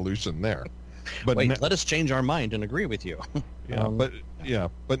good resolution there. But Wait, let us change our mind and agree with you.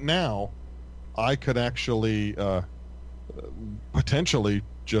 but now I could actually potentially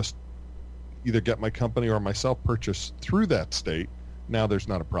just either get my company or myself purchased through that state. Now there's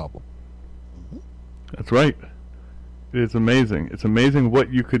not a problem. That's right. It is amazing. It's amazing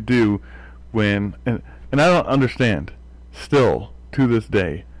what you could do when, and I don't understand, still, to this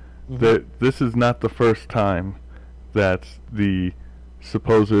day, that this is not the first time that the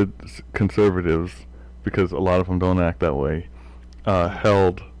supposed conservatives, because a lot of them don't act that way,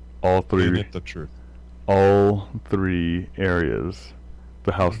 held all Ain't three it the truth? areas,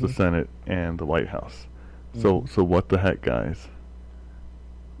 the House, the Senate, and the White House. So what the heck, guys?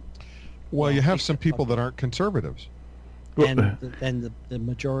 Well, you have some people that aren't conservatives. And the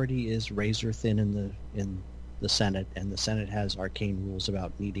majority is razor thin in the Senate, and the Senate has arcane rules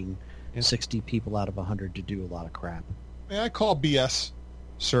about needing 60 people out of 100 to do a lot of crap. May I call BS,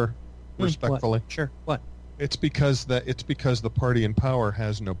 sir, respectfully? What? Sure. What? It's because the party in power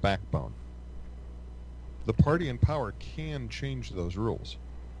has no backbone. The party in power can change those rules.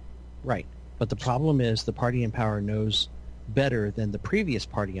 Right. But the problem is the party in power knows better than the previous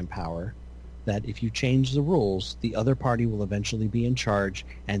party in power that if you change the rules, the other party will eventually be in charge,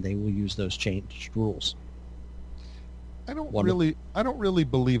 and they will use those changed rules. I don't really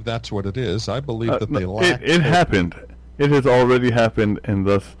believe that's what it is. I believe that they lack. It happened. It has already happened, and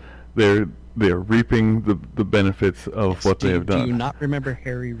thus they're reaping the benefits of what they have done. Do you not remember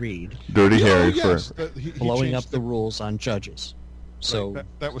Harry Reid Dirty Harry yes. for He blowing changed up the rules on judges? So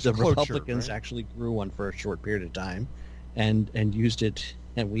that was the cloture, Republicans right? actually grew one for a short period of time, and used it,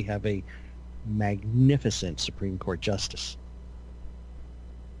 and we have a magnificent Supreme Court justice.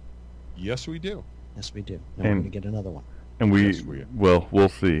 Yes, we do. Yes, we do. And we're going to get another one. And we'll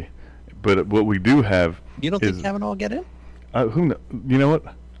see. But what we do have You don't think Kavanaugh will get in? You know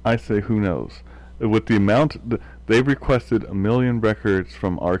what? I say who knows. With the amount, they've requested 1 million records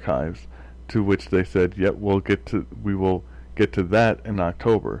from archives, to which they said, "Yep, we will get to that in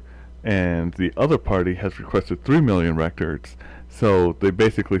October." And the other party has requested 3 million records, so they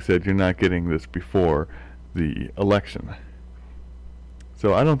basically said, "You're not getting this before the election."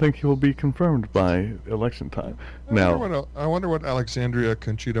 So I don't think he will be confirmed by election time. I wonder what Alexandria,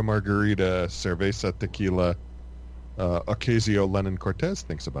 Conchita Margarita, Cerveza Tequila, Ocasio Lenin Cortez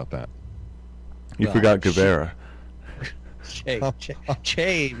thinks about that. You forgot Guevara.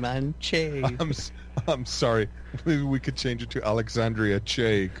 Che, man, Che. I'm sorry. Maybe we could change it to Alexandria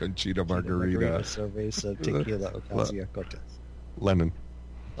Che, Conchita Margarita. Cerveza Tequila, Ocasio Cortez. Lenin.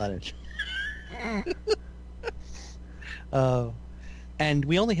 And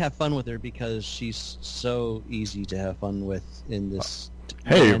we only have fun with her because she's so easy to have fun with in this.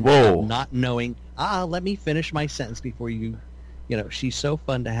 Hey, whoa! Not knowing. Let me finish my sentence before you. She's so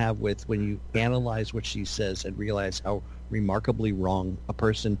fun to have with when you analyze what she says and realize how remarkably wrong a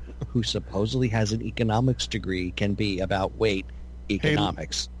person who supposedly has an economics degree can be about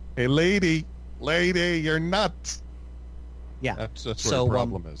economics. Hey, lady, you're nuts. Yeah, that's what the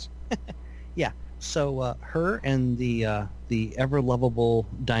problem is. Yeah. So her and the ever lovable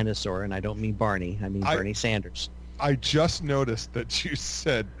dinosaur, and I don't mean Barney, I mean Bernie Sanders. I just noticed that you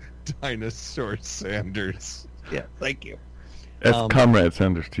said Dinosaur Sanders. Yeah, thank you. That's Comrade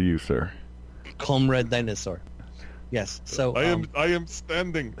Sanders to you, sir. Comrade Dinosaur. Yes. So I am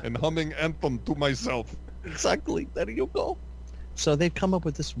standing and humming anthem to myself. Exactly. There you go. So they've come up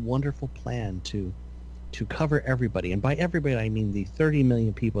with this wonderful plan to cover everybody, and by everybody I mean the 30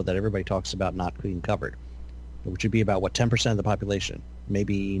 million people that everybody talks about not being covered, which would be about 10% of the population,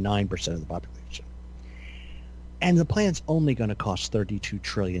 maybe 9% of the population. And the plan's only going to cost $32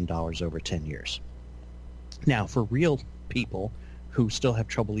 trillion over 10 years. Now, for real people who still have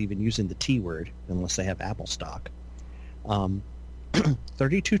trouble even using the T word, unless they have Apple stock,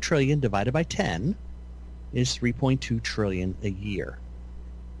 32 trillion divided by 10 is 3.2 trillion a year.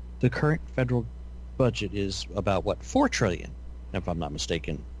 The current federal budget is about 4 trillion, if I'm not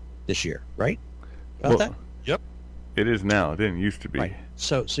mistaken, this year, right? About that? Yep. It is now. It didn't used to be. Right.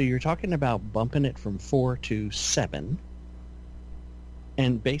 So you're talking about bumping it from 4 to 7.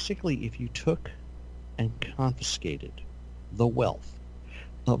 And basically, if you took and confiscated the wealth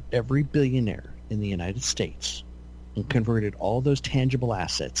of every billionaire in the United States and converted all those tangible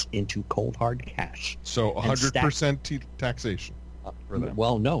assets into cold hard cash. So 100% taxation for them.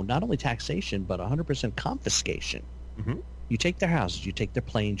 Well, no, not only taxation, but 100% confiscation. Mm-hmm. You take their houses, you take their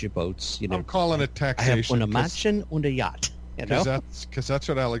planes, your boats. I'm calling it taxation. I have una mansion and a yacht. Because that's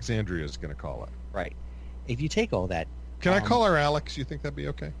what Alexandria is going to call it. Right. If you take all that... Can I call her Alex? You think that'd be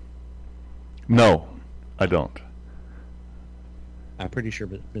okay? No, I don't. I'm pretty sure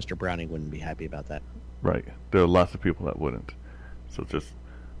Mr. Browning wouldn't be happy about that. Right. There are lots of people that wouldn't. So just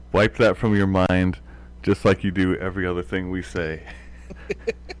wipe that from your mind, just like you do every other thing we say.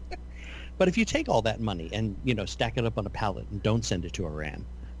 But if you take all that money and, stack it up on a pallet and don't send it to Iran,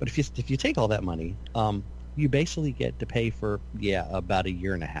 but if you take all that money, you basically get to pay for, about a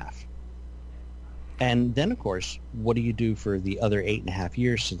year and a half. And then, of course, what do you do for the other 8.5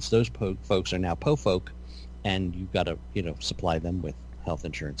 years since those folks are now po-folk, and you've got to, supply them with health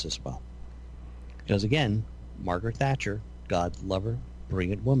insurance as well? Because, again, Margaret Thatcher, God love her,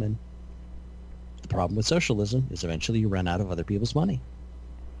 brilliant woman. The problem with socialism is eventually you run out of other people's money.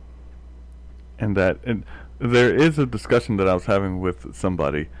 And there is a discussion that I was having with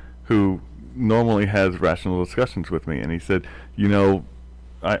somebody who normally has rational discussions with me, and he said,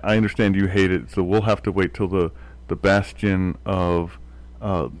 I understand you hate it, so we'll have to wait till the bastion of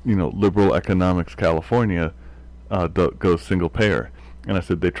liberal economics, California, goes single payer. And I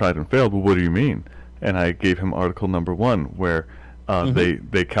said, they tried and failed. Well, what do you mean? And I gave him article number 1, where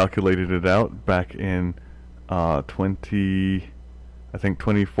they calculated it out back in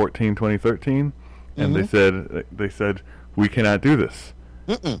 2014, 2013, and they said we cannot do this.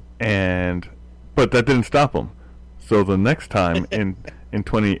 But that didn't stop them. So the next time in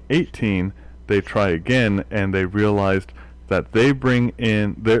 2018, they try again, and they realized that they bring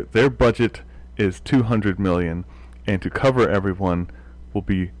in their budget is $200 million, and to cover everyone will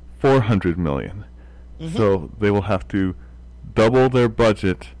be $400 million. So they will have to double their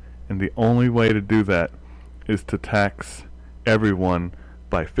budget, and the only way to do that is to tax everyone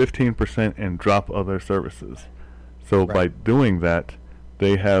by 15% and drop other services. So by doing that,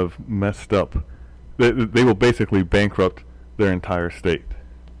 they have messed up. They will basically bankrupt their entire state.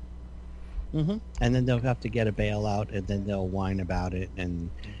 Mm-hmm. And then they'll have to get a bailout, and then they'll whine about it, and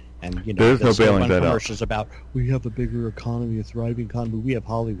There's they'll no still bailing run that out. commercials about we have a bigger economy, a thriving economy. We have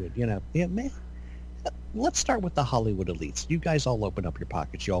Hollywood. Yeah, man. Let's start with the Hollywood elites. You guys all open up your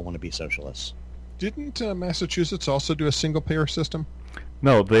pockets. You all want to be socialists. Didn't Massachusetts also do a single-payer system?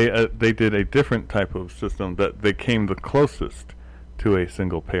 No, they did a different type of system that they came the closest to a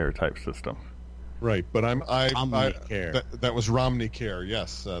single payer type system. Right, but Romney Care. That was Romney Care.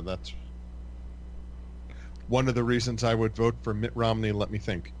 Yes, that's one of the reasons I would vote for Mitt Romney. Let me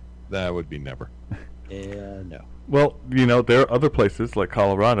think. That would be never. No. Well, there are other places like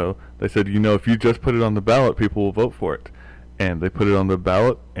Colorado. They said, if you just put it on the ballot, people will vote for it. And they put it on the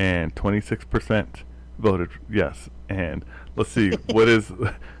ballot, and 26% voted yes. And let's see, what is...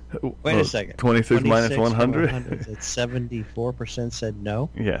 Wait a second. 26 minus 100? It's 74% said no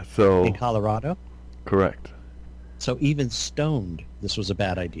Yeah, so... in Colorado. Correct. So even stoned, this was a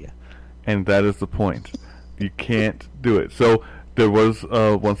bad idea. And that is the point. You can't do it. So there was,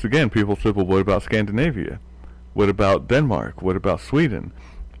 once again, people said, well, what about Scandinavia? What about Denmark? What about Sweden?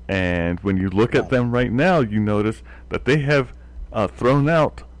 And when you look at them right now, you notice that they have thrown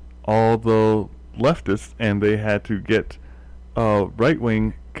out all the leftists, and they had to get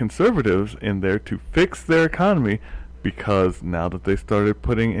right-wing conservatives in there to fix their economy, because now that they started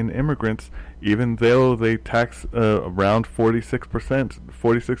putting in immigrants, even though they tax around 46%,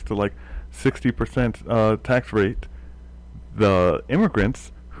 46 to like 60% tax rate, the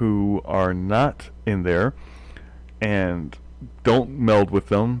immigrants who are not in there and don't meld with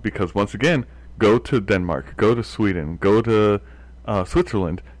them, because once again, go to Denmark, go to Sweden, go to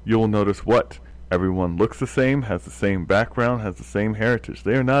Switzerland, you'll notice what? Everyone looks the same, has the same background, has the same heritage.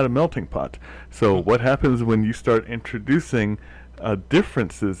 They are not a melting pot. So what happens when you start introducing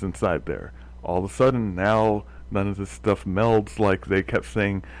differences inside there? All of a sudden, now none of this stuff melds like they kept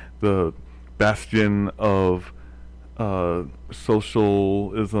saying the bastion of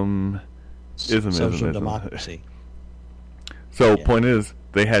socialism, Social democracy. So point is,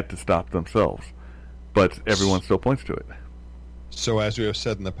 they had to stop themselves. But everyone still points to it. So as we have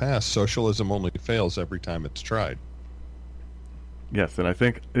said in the past, socialism only fails every time it's tried. Yes, and I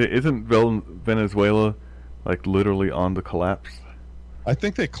think, isn't Venezuela like literally on the collapse? I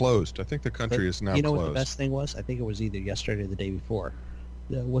think they closed. I think the country is now closed. closed. What the best thing was? I think it was either yesterday or the day before.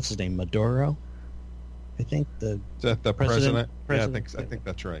 What's his name? Maduro? I think Is that the president? Yeah, I president. think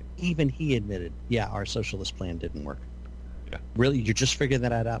that's right. Even he admitted, our socialist plan didn't work. Yeah. Really? You're just figuring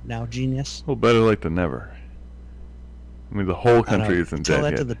that out now, genius? Well, better late than never. I mean, the whole country isn't Tell dead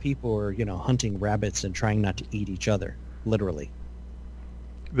that yet. to the people who are, hunting rabbits and trying not to eat each other, literally.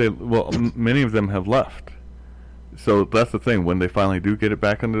 Many of them have left. So that's the thing. When they finally do get it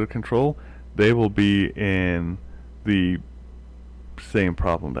back under control, they will be in the same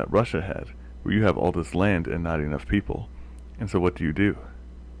problem that Russia had, where you have all this land and not enough people. And so what do?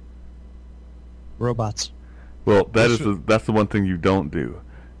 Robots. Well, that's the one thing you don't do,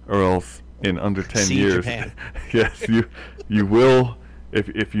 or else in under 10 See years, Japan. yes, you will.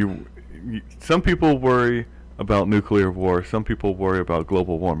 If you, some people worry about nuclear war, some people worry about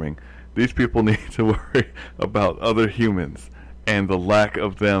global warming. These people need to worry about other humans and the lack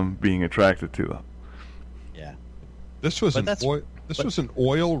of them being attracted to them. Yeah. This was an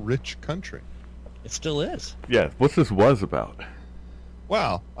oil-rich country. It still is. Yeah, what's this was about?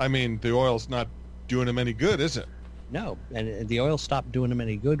 Well, I mean, the oil's not doing them any good, is it? No, and the oil stopped doing them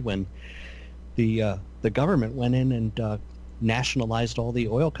any good when the government went in and nationalized all the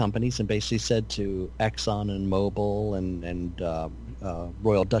oil companies and basically said to Exxon and Mobil and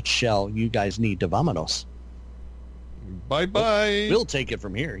Royal Dutch Shell, you guys need to vamonos. Bye-bye. We'll take it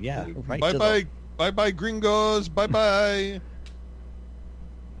from here, yeah. Right. Bye-bye. Bye-bye, gringos. Bye-bye.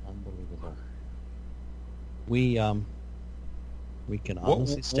 Unbelievable. We can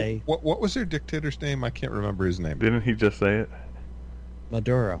honestly stay... What was their dictator's name? I can't remember his name. Didn't he just say it?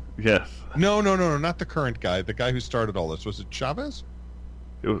 Maduro. Yes. No, not the current guy. The guy who started all this. Was it Chavez?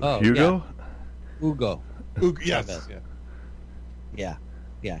 It was Hugo? Hugo. Yes. Chavez. Yeah.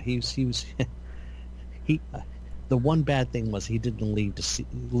 He was. The one bad thing was he didn't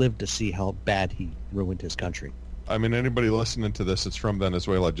live to see how bad he ruined his country. I mean, anybody listening to this, it's from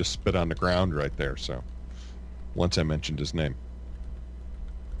Venezuela, just spit on the ground right there. So, once I mentioned his name.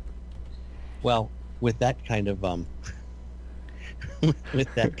 Well, with that kind of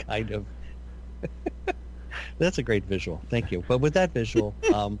that's a great visual. Thank you. But with that visual,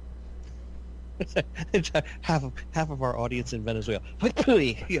 half of our audience in Venezuela,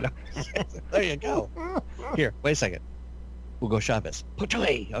 there you go. Here, wait a second. Hugo Chavez.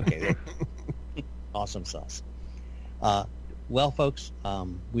 Okay. Awesome sauce. Well, folks,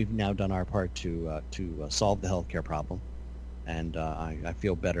 we've now done our part to solve the healthcare problem, and I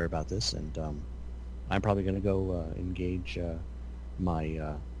feel better about this. And I'm probably going to go engage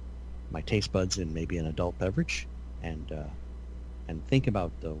my taste buds in maybe an adult beverage, and think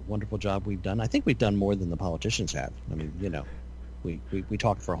about the wonderful job we've done. I think we've done more than the politicians have. I mean, we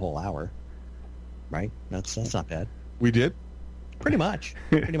talked for a whole hour, right? That's not bad. We did. Pretty much.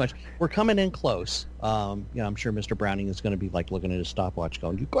 We're coming in close. I'm sure Mr. Browning is going to be like looking at his stopwatch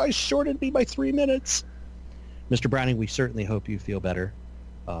going, you guys shorted me by 3 minutes. Mr. Browning, we certainly hope you feel better.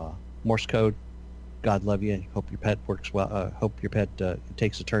 Morse code, God love you. Hope your pet works well. Hope your pet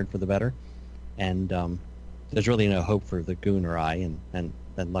takes a turn for the better. And there's really no hope for the goon or I. And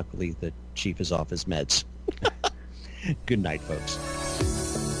luckily the chief is off his meds. Good night, folks.